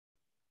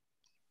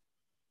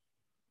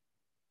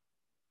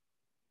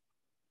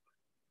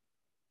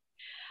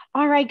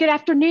All right, good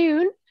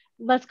afternoon.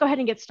 Let's go ahead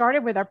and get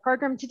started with our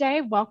program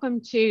today. Welcome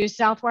to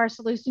Southwire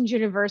Solutions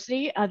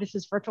University. This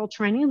is virtual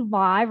training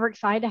live. We're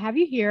excited to have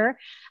you here.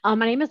 My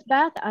name is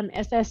Beth. I'm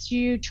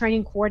SSU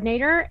training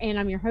coordinator, and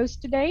I'm your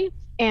host today.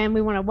 And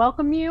we want to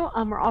welcome you.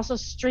 We're also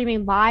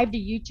streaming live to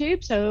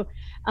YouTube, so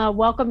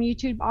welcome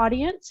YouTube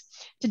audience.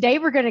 Today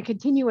we're going to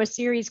continue a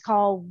series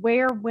called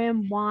Where,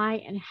 When,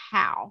 Why, and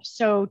How.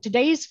 So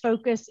today's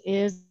focus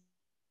is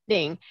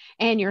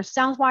and your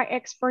Southwire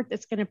expert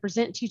that's going to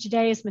present to you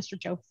today is Mr.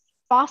 Joe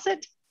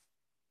Fawcett.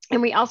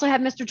 And we also have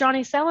Mr.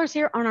 Johnny Sellers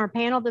here on our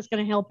panel that's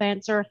going to help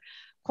answer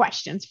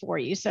questions for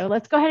you. So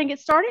let's go ahead and get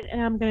started.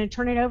 And I'm going to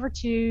turn it over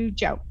to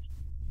Joe.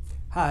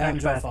 Hi, I'm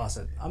Joe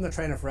Fawcett. I'm the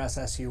trainer for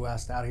SSU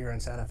West out here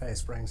in Santa Fe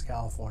Springs,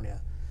 California.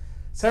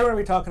 Today we're going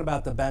to be talking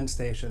about the bend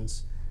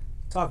stations.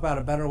 Talk about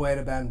a better way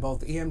to bend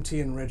both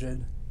EMT and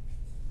rigid.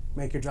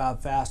 Make your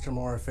job faster,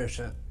 more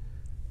efficient.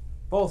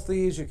 Both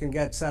these you can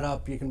get set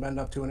up, you can bend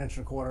up to 1.25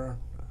 inches,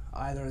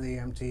 either the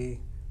EMT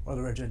or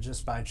the rigid,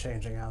 just by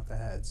changing out the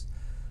heads.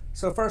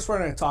 So first we're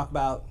going to talk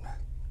about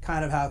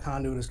kind of how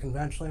conduit is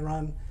conventionally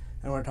run,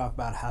 and we're going to talk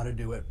about how to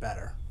do it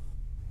better.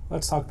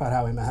 Let's talk about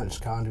how we manage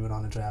conduit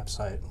on a job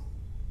site.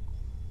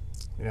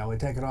 We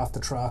take it off the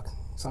truck.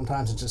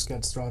 Sometimes it just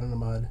gets thrown in the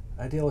mud.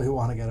 Ideally, we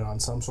want to get it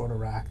on some sort of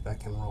rack that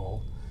can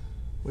roll.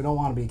 We don't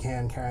want to be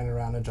carrying it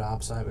around a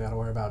job site. We got to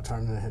worry about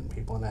turning and hitting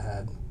people in the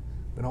head.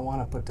 We don't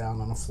want to put down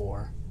on the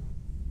floor.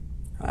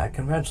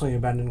 Conventionally, you're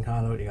bending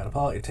conduit. You got to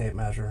pull out your tape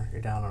measure.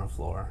 You're down on the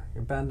floor.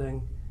 You're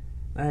bending.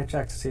 Now you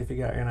check to see if you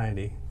got your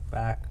 90.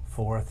 Back,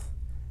 forth,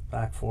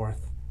 back,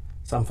 forth.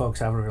 Some folks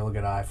have a real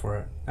good eye for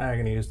it. Now you're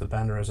going to use the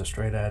bender as a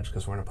straight edge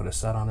because we're going to put a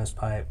set on this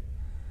pipe.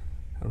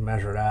 We'll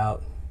measure it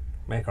out,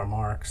 make our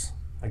marks.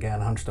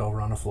 Again, hunched over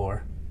on the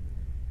floor.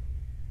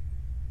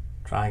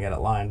 Try and get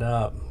it lined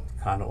up.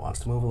 Conduit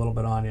wants to move a little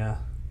bit on you. All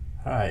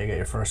right, you get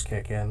your first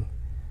kick in.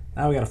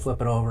 Now we got to flip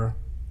it over.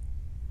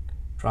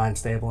 Try and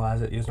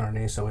stabilize it using our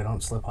knees so we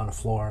don't slip on the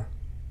floor.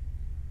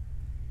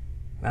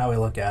 Now we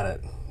look at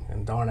it,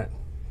 and darn it,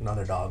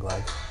 another dog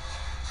leg.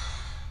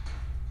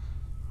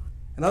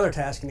 Another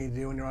task you need to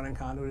do when you're running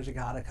conduit is you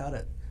gotta cut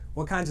it.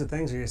 What kinds of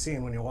things are you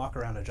seeing when you walk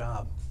around a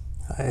job?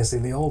 I see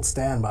the old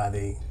standby,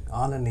 the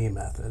on a knee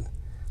method.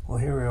 Well,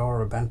 here we are,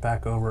 we're bent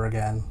back over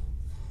again,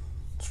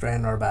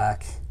 straining our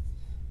back.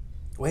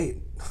 Wait,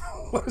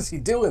 what is he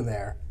doing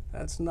there?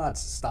 That's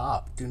nuts.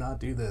 Stop. Do not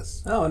do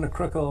this. Oh, and a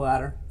crook of the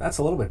ladder. That's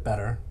a little bit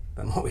better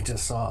than what we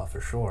just saw,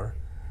 for sure.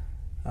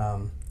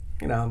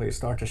 You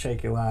start to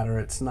shake your ladder.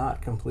 It's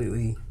not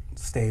completely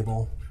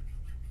stable.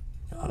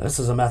 This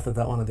is a method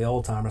that one of the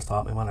old timers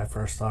taught me when I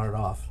first started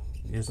off,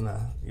 using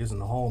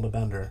the hole in the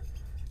bender.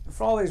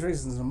 For all these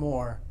reasons and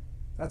more,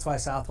 that's why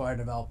Southwire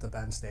developed the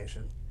bend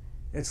station.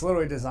 It's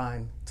literally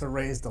designed to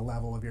raise the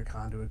level of your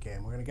conduit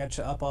game. We're going to get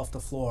you up off the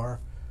floor,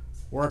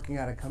 working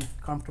at a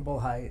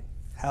comfortable height,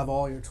 have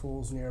all your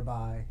tools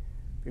nearby,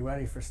 be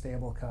ready for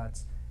stable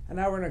cuts, and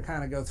now we're going to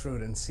kind of go through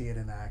it and see it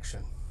in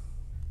action.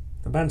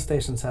 The bend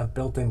stations have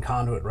built-in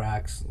conduit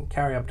racks and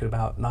carry up to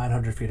about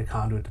 900 feet of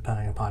conduit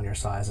depending upon your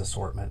size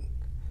assortment.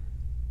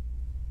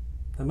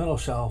 The middle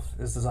shelf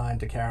is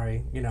designed to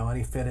carry,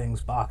 any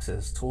fittings,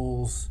 boxes,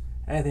 tools,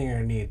 anything you're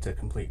going to need to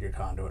complete your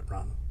conduit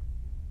run.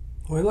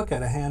 When we look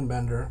at a hand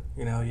bender,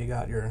 you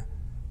got your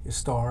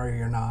star,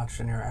 your notch,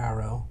 and your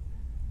arrow.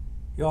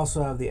 You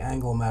also have the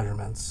angle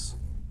measurements.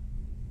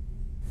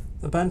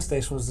 The bend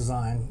station was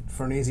designed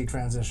for an easy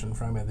transition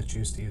for anybody that's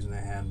used to using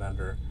a hand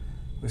bender.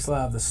 We still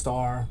have the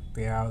star,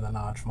 the arrow, the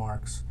notch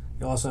marks.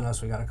 You'll also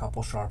notice we got a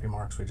couple Sharpie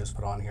marks we just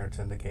put on here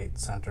to indicate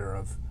center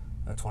of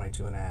a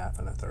 22.5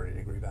 and a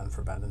 30-degree bend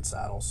for bending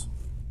saddles.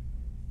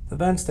 The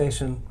bend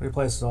station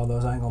replaces all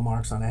those angle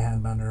marks on a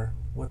hand bender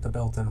with the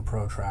built-in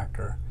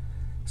protractor.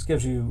 This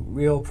gives you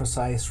real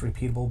precise,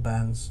 repeatable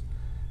bends.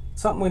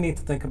 Something we need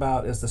to think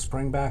about is the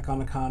spring back on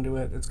the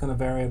conduit. It's going to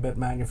vary a bit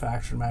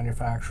manufacturer to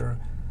manufacturer.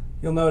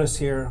 You'll notice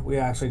here we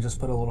actually just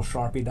put a little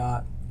Sharpie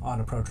dot on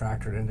a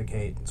protractor to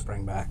indicate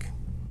spring back.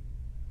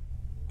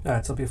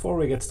 Alright, so before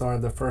we get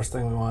started, the first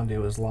thing we want to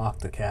do is lock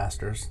the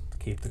casters to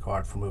keep the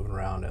cart from moving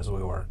around as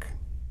we work.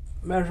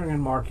 Measuring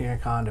and marking your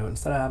conduit,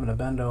 instead of having to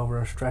bend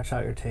over, stretch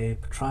out your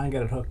tape, try and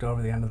get it hooked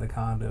over the end of the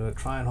conduit,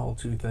 try and hold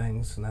two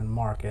things, and then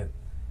mark it.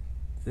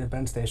 The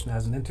bend station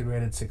has an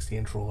integrated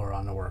 60-inch ruler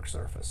on the work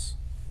surface.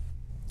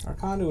 Our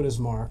conduit is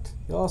marked.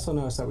 You'll also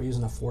notice that we're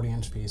using a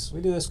 40-inch piece.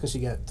 We do this because you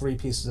get 3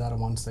 pieces out of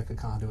 1 stick of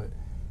conduit.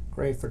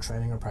 Great for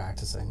training or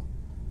practicing.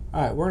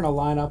 Alright, we're going to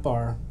line up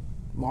our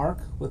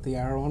mark with the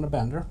arrow on the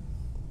bender.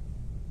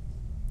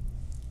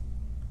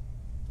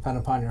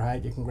 Depending upon your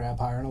height, you can grab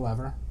higher on a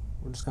lever.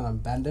 We're just going to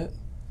bend it.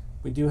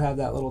 We do have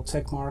that little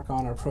tick mark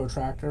on our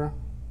protractor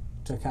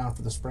to account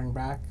for the spring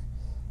back.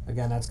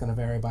 Again, that's going to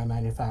vary by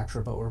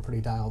manufacturer, but we're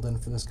pretty dialed in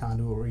for this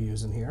conduit we're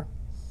using here.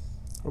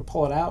 We'll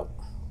pull it out.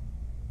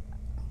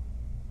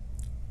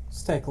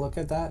 Let's take a look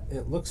at that.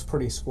 It looks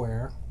pretty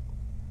square,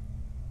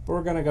 but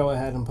we're going to go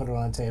ahead and put it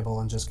on a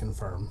table and just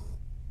confirm.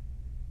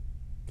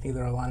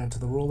 Either align it to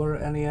the ruler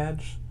at any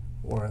edge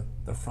or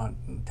the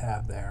front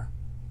tab there.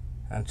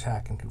 and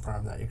check and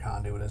confirm that your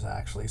conduit is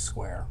actually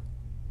square.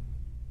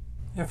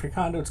 If your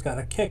conduit's got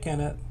a kick in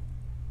it,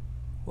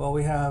 well,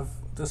 we have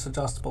this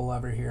adjustable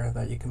lever here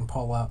that you can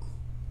pull up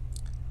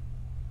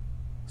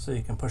so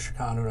you can push your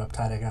conduit up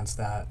tight against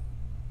that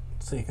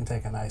so you can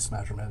take a nice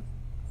measurement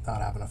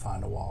without having to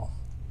find a wall.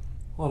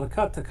 Well, to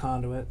cut the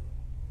conduit,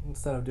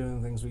 instead of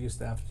doing things we used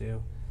to have to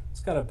do,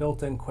 it's got a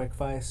built-in quick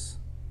vise.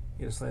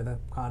 You just lay the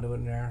conduit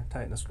in there,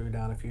 tighten the screw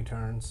down a few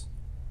turns,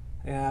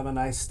 and have a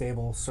nice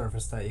stable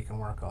surface that you can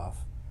work off,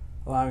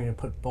 allowing you to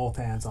put both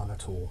hands on the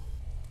tool.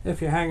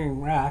 If you're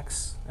hanging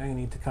racks and you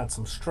need to cut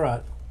some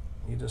strut,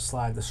 you just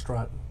slide the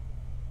strut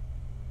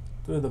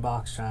through the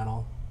box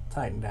channel,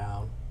 tighten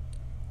down.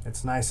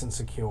 It's nice and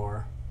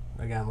secure,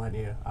 again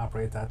letting you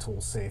operate that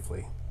tool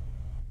safely.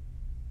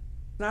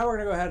 Now we're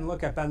going to go ahead and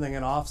look at bending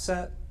an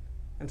offset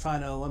and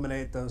trying to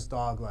eliminate those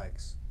dog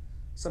legs.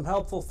 Some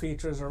helpful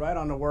features are right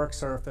on the work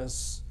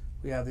surface.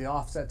 We have the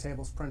offset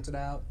tables printed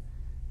out,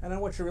 and then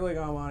what you're really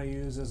going to want to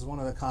use is one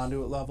of the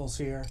conduit levels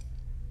here,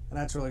 and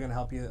that's really going to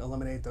help you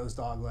eliminate those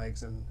dog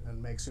legs and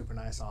make super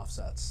nice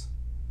offsets.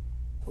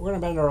 We're going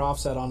to bend our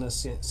offset on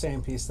this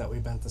same piece that we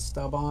bent the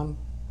stub on.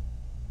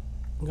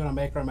 I'm going to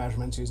make our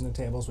measurements using the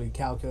tables. We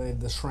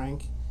calculated the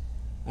shrink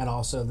and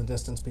also the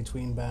distance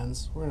between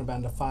bends. We're going to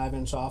bend a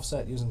 5-inch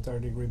offset using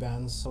 30-degree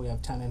bends, so we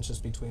have 10 inches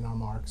between our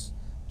marks.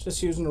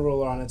 Just using the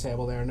ruler on the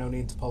table there, no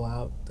need to pull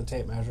out the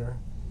tape measure.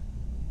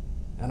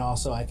 And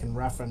also I can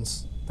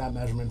reference that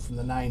measurement from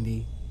the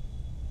 90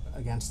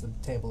 against the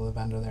table of the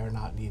bender there,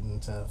 not needing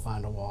to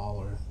find a wall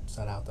or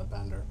set out the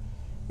bender.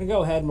 We're going to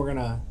go ahead and we're going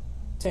to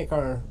take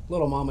our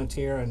little moment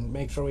here and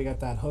make sure we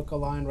got that hook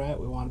aligned right.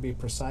 We want to be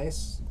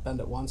precise. Bend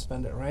it once,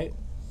 bend it right.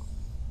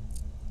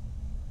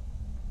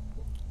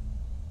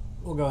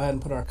 We'll go ahead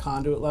and put our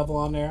conduit level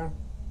on there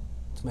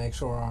to make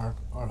sure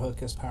our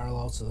hook is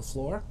parallel to the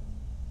floor.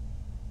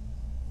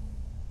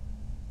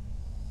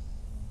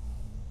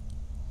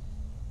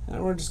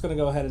 And we're just going to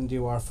go ahead and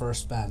do our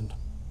first bend.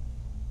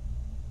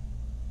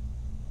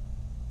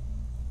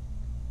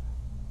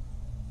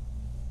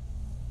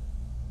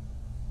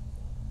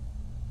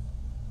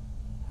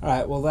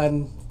 Alright, we'll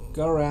then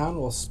go around,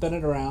 we'll spin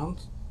it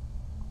around.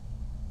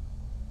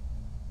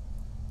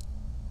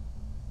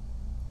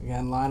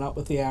 Again, line up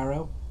with the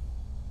arrow.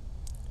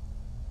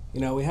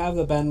 You know, we have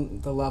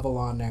the level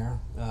on there.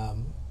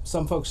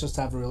 Some folks just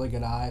have a really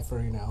good eye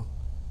for, you know,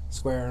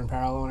 square and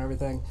parallel and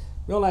everything.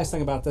 Real nice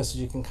thing about this is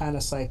you can kind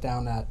of sight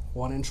down that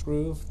 1-inch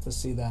groove to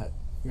see that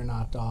you're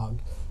not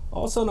dogged.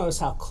 Also notice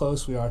how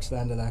close we are to the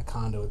end of that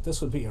conduit.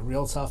 This would be a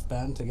real tough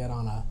bend to get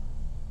on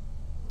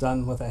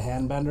done with a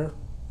hand bender.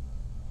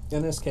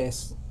 In this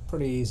case,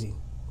 pretty easy.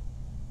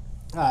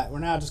 Alright, we're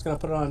now just going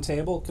to put it on a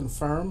table,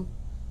 confirm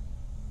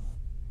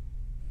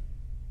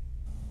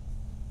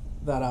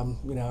that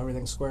you know,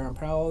 everything's square and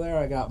parallel there.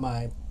 I got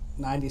my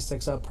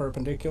 96 up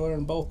perpendicular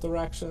in both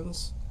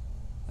directions,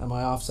 and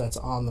my offset's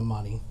on the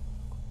money.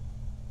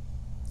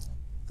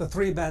 The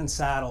 3-bend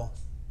saddle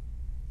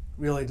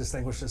really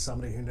distinguishes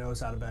somebody who knows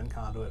how to bend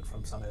conduit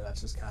from somebody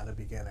that's just kind of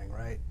beginning,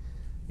 right?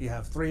 You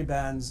have 3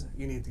 bends,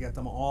 you need to get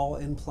them all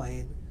in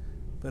plane,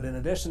 but in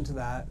addition to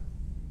that,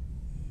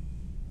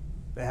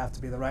 they have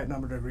to be the right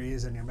number of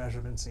degrees and your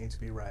measurements need to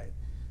be right.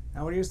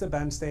 Now we use the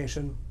bend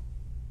station.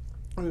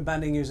 We're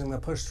bending using the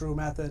push-through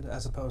method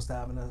as opposed to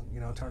having to, you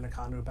know, turn the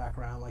conduit back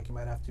around like you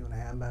might have to do in a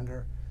hand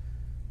bender.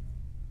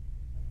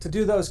 To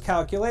do those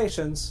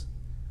calculations,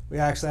 we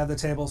actually have the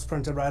tables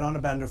printed right on the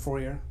bender for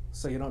you,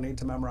 so you don't need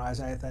to memorize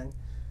anything.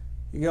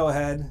 You go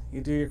ahead, you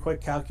do your quick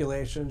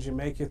calculations, you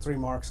make your 3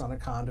 marks on a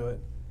conduit,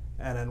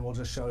 and then we'll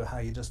just show you how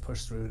you just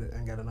push through it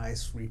and get a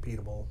nice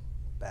repeatable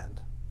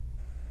bend.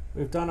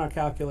 We've done our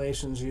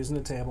calculations using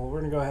the table. We're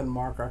going to go ahead and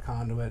mark our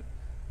conduit.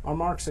 Our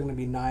marks are going to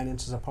be 9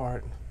 inches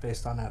apart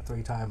based on that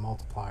 3-time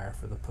multiplier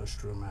for the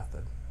push-through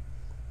method.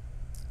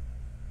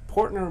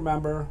 Important to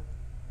remember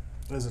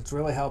is it's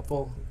really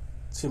helpful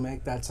to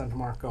make that center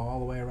mark go all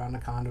the way around the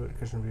conduit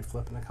because you're going to be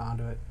flipping the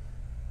conduit.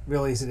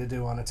 Real easy to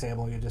do on a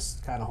table. You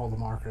just kind of hold the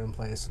marker in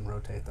place and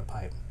rotate the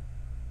pipe.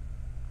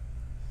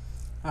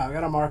 All right, we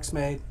got our marks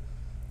made.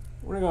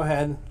 We're going to go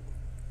ahead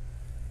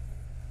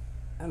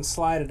and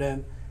slide it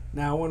in.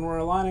 Now when we're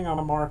aligning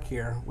our mark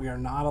here, we are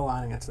not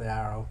aligning it to the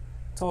arrow.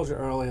 I told you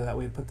earlier that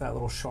we put that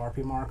little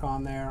Sharpie mark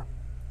on there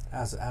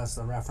as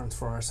the reference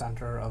for our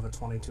center of a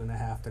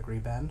 22.5 degree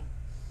bend.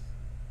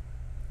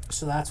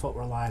 So that's what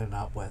we're lining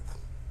up with.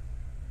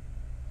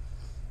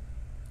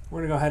 We're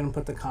going to go ahead and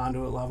put the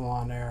conduit level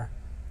on there.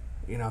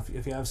 You know,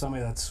 if you have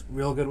somebody that's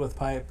real good with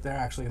pipe, they're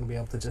actually going to be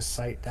able to just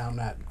sight down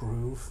that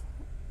groove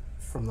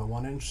from the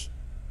 1-inch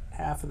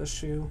half of the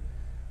shoe,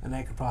 and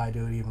they could probably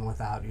do it even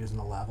without using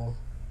a level.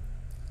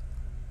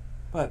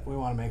 But we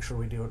want to make sure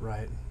we do it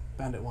right.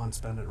 Bend it once,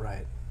 bend it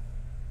right.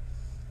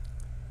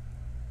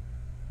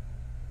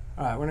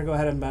 Alright, we're going to go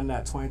ahead and bend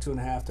that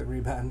 22.5 degree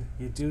bend.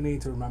 You do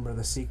need to remember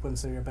the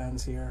sequence of your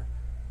bends here,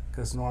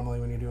 because normally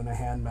when you're doing a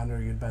hand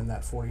bender, you'd bend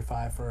that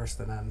 45 first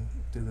and then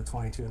do the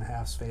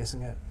 22.5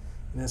 spacing it.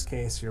 In this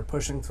case, you're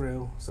pushing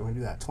through, so we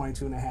do that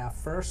 22.5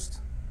 first,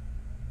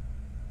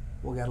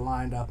 We'll get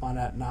lined up on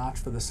that notch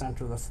for the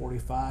center of the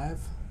 45.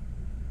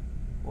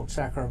 We'll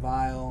check our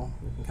vial.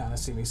 You can kind of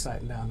see me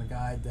sighting down the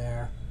guide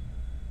there.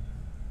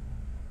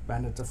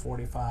 Bend it to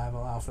 45,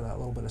 allow for that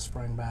little bit of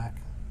spring back.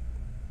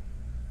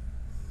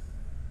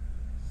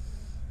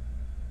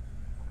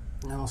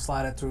 And we'll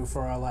slide it through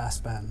for our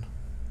last bend.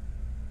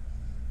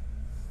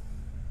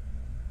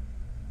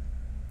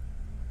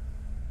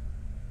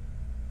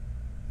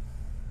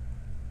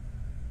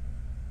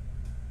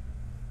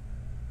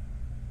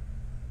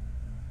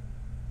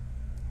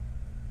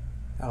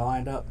 Got it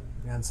lined up,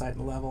 again,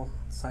 sighting level,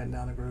 sighting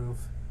down a groove.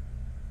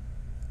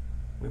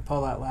 We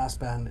pull that last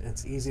bend,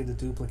 it's easy to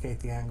duplicate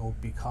the angle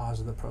because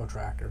of the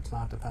protractor. It's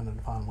not dependent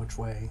upon which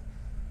way,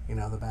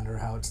 the bender,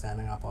 how it's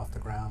standing up off the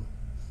ground.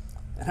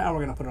 And now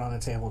we're going to put it on a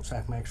table,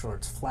 check, make sure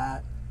it's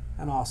flat,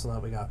 and also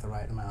that we got the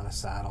right amount of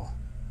saddle.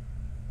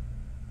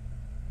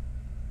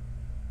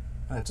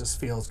 And it just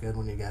feels good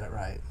when you get it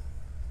right.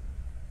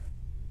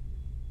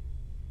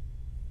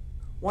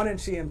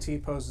 1-inch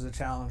EMT poses a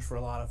challenge for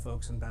a lot of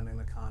folks in bending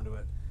the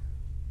conduit.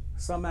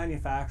 Some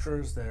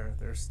manufacturers,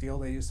 their steel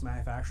they use to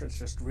manufacture, it's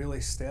just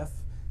really stiff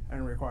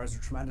and requires a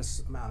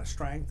tremendous amount of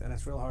strength, and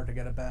it's real hard to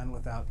get a bend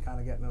without kind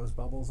of getting those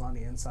bubbles on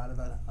the inside of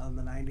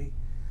the 90.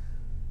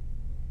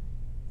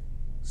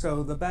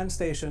 So the bend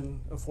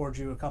station affords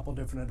you a couple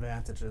different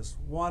advantages.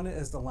 One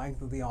is the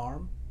length of the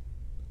arm.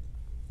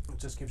 It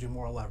just gives you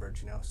more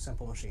leverage,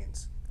 simple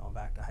machines, going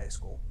back to high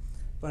school.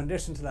 But in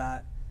addition to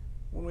that,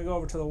 when we go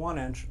over to the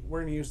 1-inch,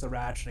 we're going to use the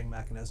ratcheting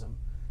mechanism.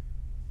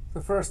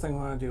 The first thing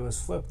we're going to do is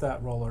flip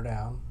that roller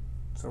down,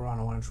 so we're on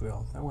a 1-inch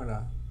wheel. Then we're going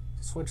to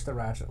switch the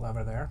ratchet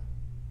lever there.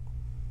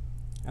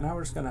 And now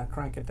we're just going to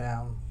crank it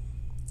down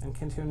and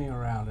continue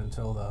around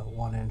until the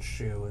 1-inch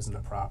shoe is in the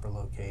proper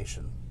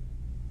location.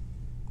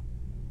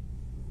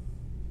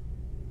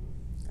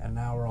 And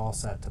now we're all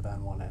set to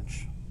bend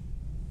 1-inch.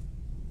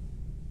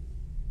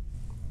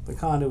 The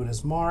conduit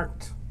is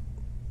marked.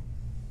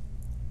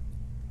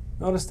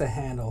 Notice the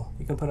handle.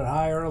 You can put it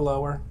higher or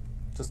lower,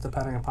 just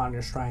depending upon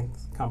your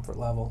strength, comfort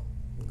level,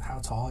 how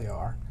tall you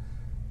are.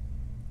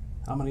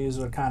 I'm going to use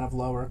it kind of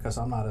lower because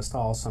I'm not as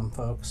tall as some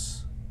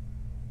folks.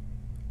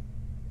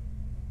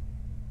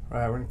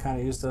 Right, we're going to kind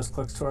of use those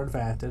clicks to our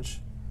advantage.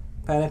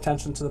 Paying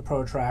attention to the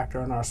protractor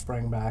and our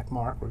spring back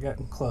mark. We're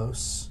getting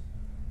close.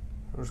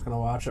 We're just going to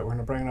watch it. We're going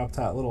to bring it up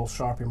to that little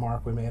Sharpie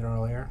mark we made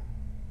earlier.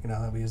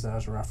 That we use that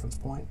as a reference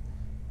point.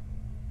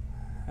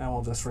 And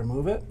we'll just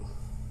remove it.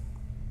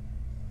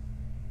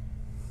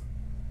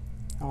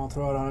 And we'll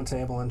throw it on a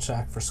table and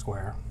check for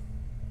square.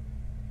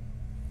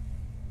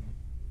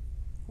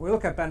 We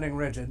look at bending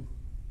rigid.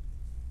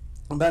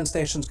 The bend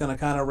station's going to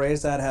kind of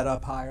raise that head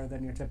up higher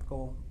than your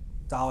typical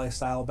dolly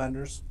style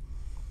benders.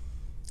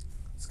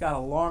 It's got a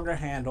longer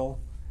handle,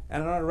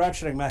 and on a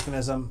ratcheting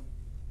mechanism,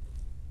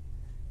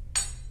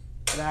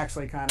 it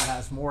actually kind of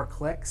has more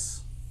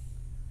clicks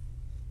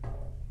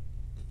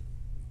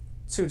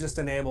to just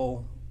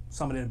enable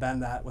somebody to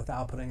bend that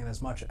without putting in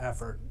as much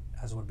effort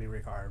as would be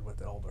required with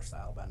the older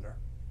style bender.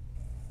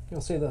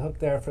 You'll see the hook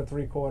there for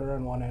 3/4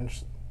 and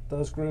 1-inch.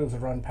 Those grooves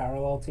run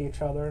parallel to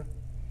each other.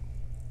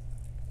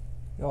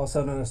 You'll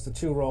also notice the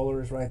two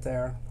rollers right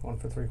there, one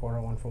for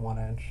 3/4, one for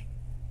 1-inch.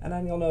 And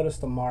then you'll notice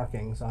the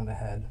markings on the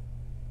head.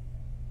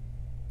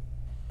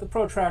 The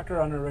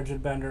protractor on a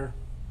rigid bender,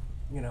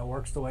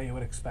 works the way you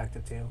would expect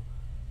it to.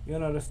 You'll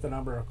notice the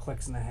number of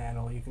clicks in the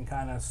handle. You can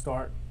kind of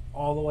start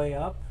all the way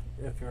up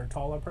if you're a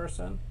taller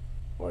person,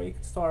 or you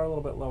can start a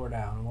little bit lower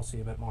down, and we'll see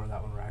a bit more of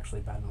that when we're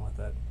actually bending with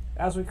it.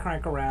 As we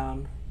crank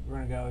around, we're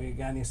going to go,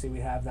 again, you see we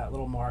have that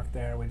little mark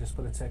there. We just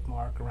put a tick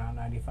mark around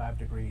 95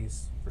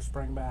 degrees for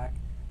spring back.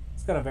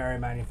 It's going to vary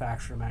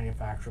manufacturer to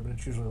manufacturer, but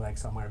it's usually like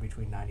somewhere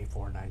between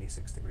 94 and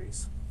 96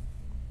 degrees.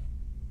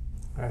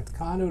 All right, the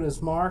conduit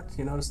is marked.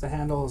 You notice the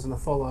handle is in a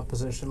full up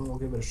position. We'll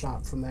give it a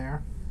shot from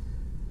there.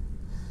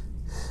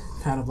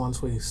 Kind of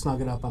once we snug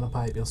it up on a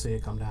pipe, you'll see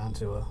it come down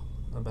to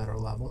a better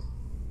level.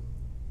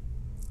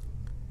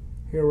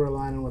 Here we're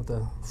aligning with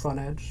the front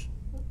edge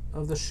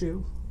of the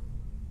shoe.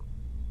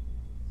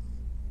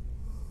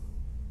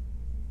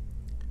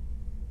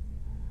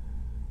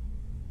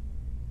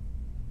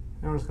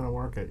 Now we're just going to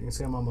work it. You can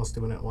see I'm almost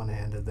doing it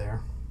one-handed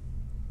there.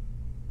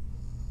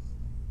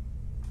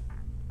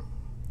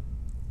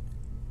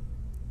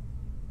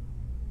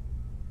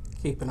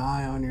 Keep an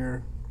eye on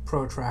your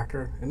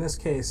protractor. In this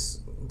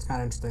case, it's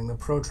kind of interesting. The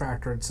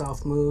protractor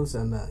itself moves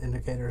and the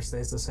indicator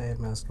stays the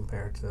same as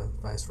compared to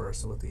vice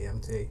versa with the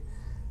EMT.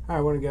 All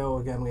right, we're going to go.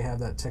 Again, we have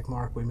that tick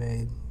mark we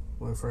made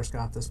when we first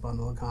got this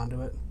bundle of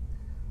conduit.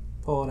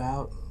 Pull it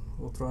out.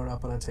 We'll throw it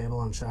up on a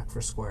table and check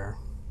for square.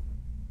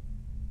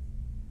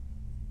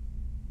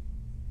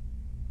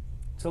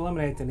 To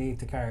eliminate the need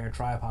to carry a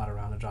tripod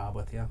around a job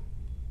with you,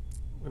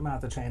 we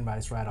mount the chain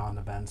vise right on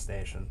the bend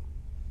station.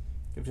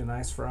 Gives you a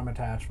nice firm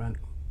attachment.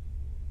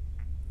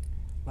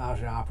 Allows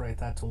you to operate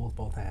that tool with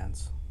both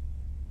hands.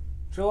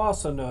 What you'll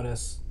also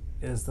notice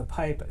is the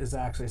pipe is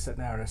actually sitting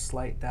there at a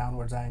slight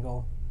downwards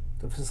angle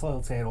to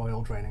facilitate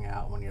oil draining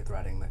out when you're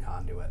threading the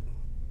conduit.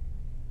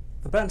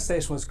 The bend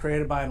station was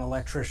created by an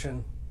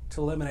electrician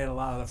to eliminate a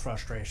lot of the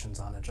frustrations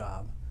on the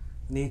job.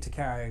 The need to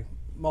carry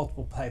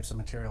multiple types of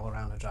material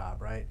around the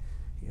job, right?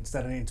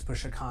 Instead of needing to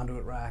push a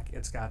conduit rack,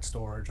 it's got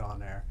storage on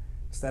there.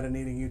 Instead of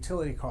needing a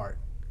utility cart,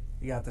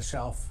 you got the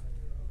shelf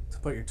to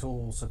put your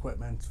tools,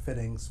 equipment,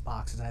 fittings,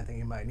 boxes, anything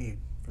you might need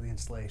for the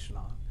installation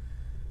on.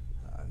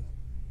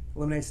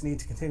 Eliminates the need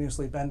to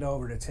continuously bend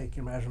over to take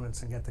your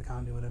measurements and get the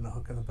conduit in the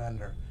hook of the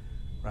bender,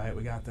 right?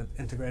 We got the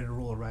integrated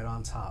ruler right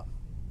on top.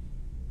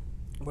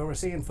 Where we're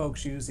seeing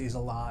folks use these a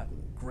lot,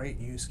 great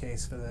use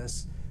case for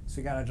this. So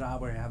you got a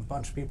job where you have a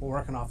bunch of people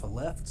working off of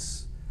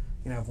lifts.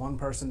 You have one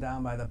person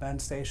down by the bend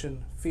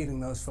station feeding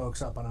those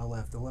folks up on a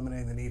lift,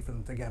 eliminating the need for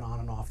them to get on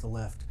and off the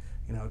lift,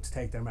 to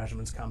take their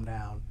measurements, come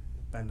down,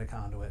 bend the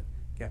conduit,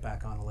 get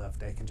back on the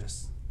lift. They can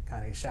just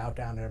kind of shout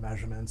down their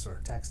measurements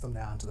or text them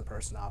down to the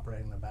person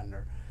operating the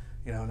bender.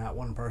 And that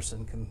one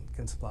person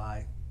can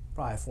supply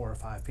probably 4 or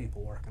 5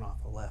 people working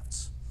off the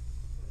lifts.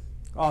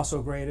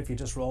 Also great if you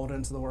just rolled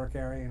into the work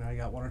area, you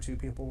got 1 or 2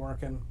 people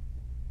working,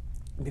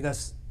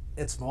 because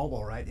it's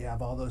mobile, right? You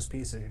have all those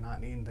pieces. You're not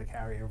needing to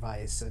carry your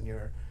vise and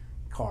your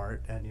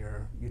cart and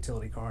your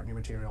utility cart and your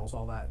materials,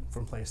 all that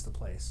from place to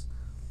place.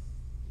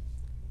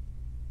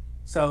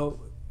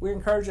 So we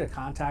encourage you to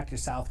contact your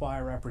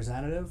Southwire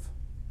representative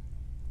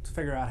to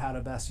figure out how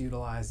to best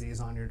utilize these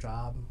on your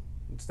job.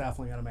 It's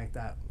definitely going to make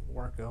that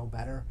work go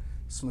better,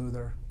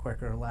 smoother,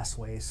 quicker, less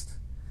waste,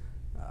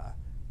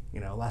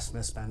 less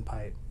misbend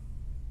pipe.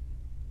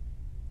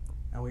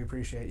 And we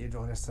appreciate you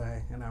joining us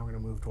today. And now we're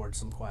going to move towards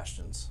some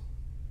questions.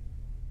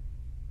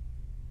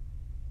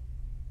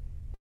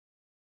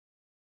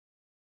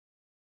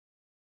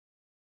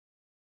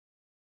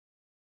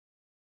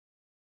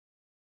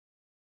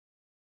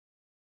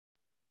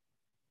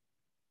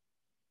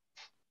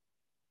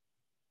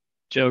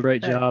 Joe,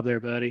 great job there,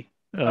 buddy.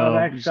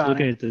 Thanks, just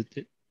looking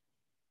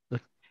at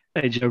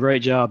hey, Joe,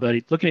 great job,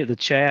 buddy. Looking at the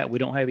chat, we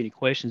don't have any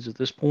questions at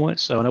this point,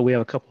 so I know we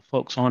have a couple of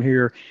folks on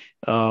here.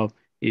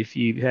 If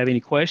you have any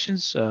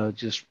questions,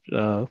 just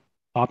pop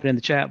it in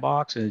the chat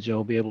box, and Joe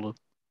will be able to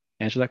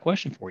answer that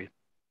question for you.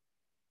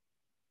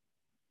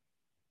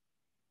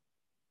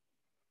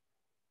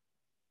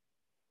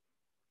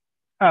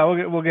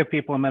 We'll give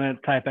people a minute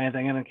to type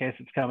anything in case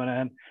it's coming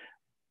in.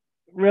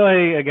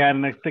 Really,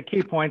 again, the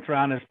key points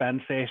around this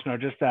bend station are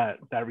just that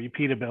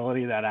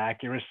repeatability, that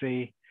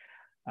accuracy.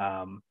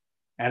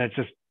 And it's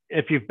just,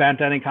 if you've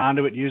bent any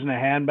conduit using a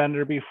hand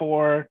bender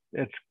before,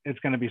 it's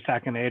going to be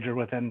second nature.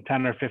 Within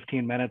 10 or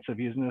 15 minutes of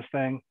using this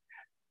thing,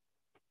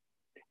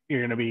 you're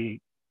going to be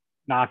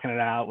knocking it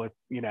out with,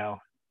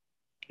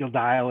 you'll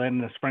dial in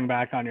the spring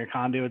back on your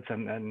conduits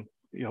and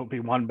you'll be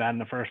one bend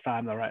the first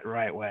time the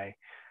right way.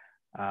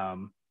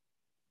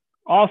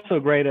 Also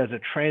great as a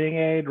training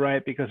aid,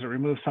 right? Because it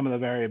removes some of the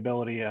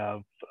variability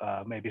of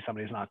maybe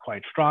somebody's not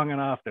quite strong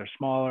enough, they're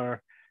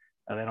smaller,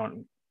 they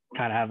don't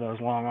kind of have those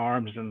long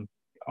arms and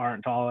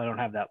aren't tall, they don't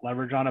have that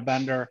leverage on a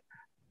bender.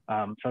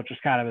 So it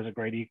just kind of is a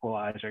great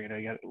equalizer.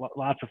 You get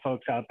lots of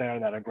folks out there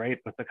that are great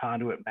with the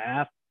conduit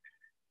math,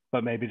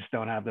 but maybe just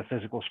don't have the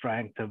physical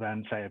strength to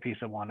bend, say, a piece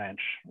of 1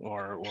 inch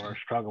or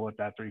struggle with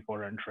that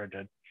 3/4 inch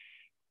rigid.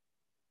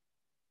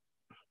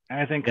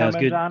 Anything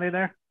coming, Johnny,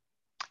 there?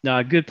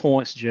 No, good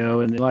points, Joe.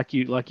 And like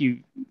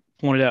you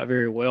pointed out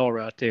very well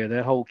right there,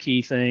 that whole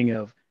key thing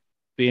of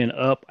being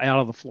up out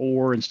of the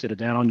floor instead of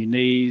down on your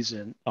knees,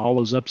 and all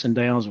those ups and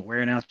downs and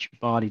wearing out your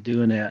body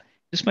doing that,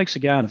 just makes a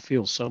guy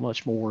feel so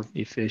much more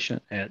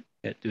efficient at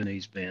doing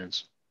these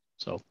bends.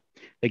 So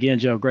again,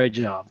 Joe, great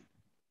job.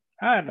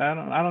 All right,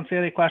 I don't see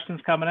any questions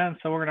coming in,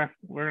 so we're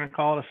gonna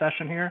call it a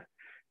session here.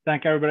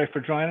 Thank everybody for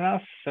joining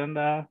us,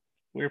 and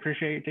we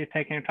appreciate you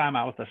taking your time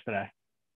out with us today.